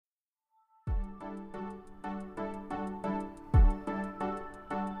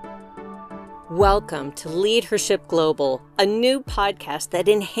Welcome to Leadership Global, a new podcast that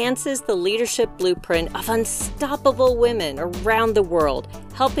enhances the leadership blueprint of unstoppable women around the world,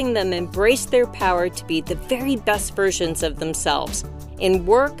 helping them embrace their power to be the very best versions of themselves, in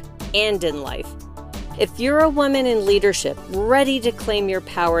work and in life. If you're a woman in leadership ready to claim your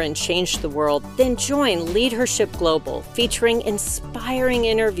power and change the world, then join Leadership Global, featuring inspiring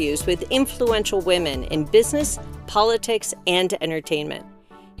interviews with influential women in business, politics, and entertainment.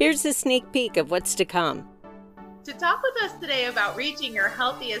 Here's a sneak peek of what's to come. To talk with us today about reaching your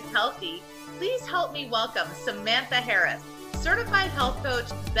healthiest healthy, please help me welcome Samantha Harris, certified health coach,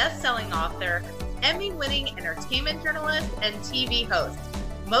 best-selling author, Emmy-winning entertainment journalist, and TV host.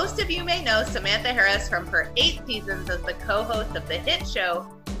 Most of you may know Samantha Harris from her 8 seasons as the co-host of the hit show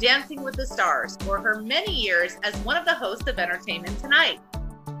Dancing with the Stars, or her many years as one of the hosts of Entertainment Tonight.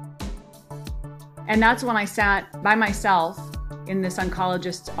 And that's when I sat by myself in this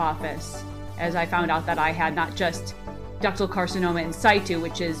oncologist's office as I found out that I had not just ductal carcinoma in situ,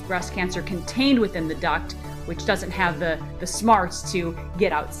 which is breast cancer contained within the duct, which doesn't have the smarts to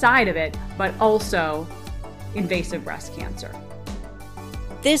get outside of it, but also invasive breast cancer.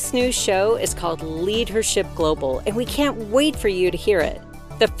 This new show is called Leadership Global, and we can't wait for you to hear it.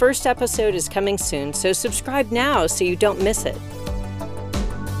 The first episode is coming soon, so subscribe now so you don't miss it.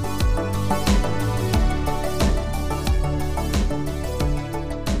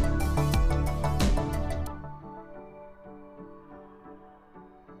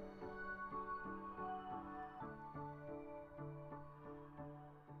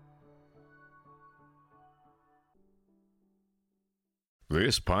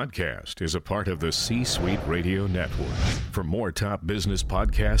 This podcast is a part of the C-Suite Radio Network. For more top business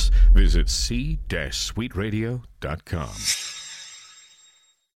podcasts, visit c-suiteradio.com.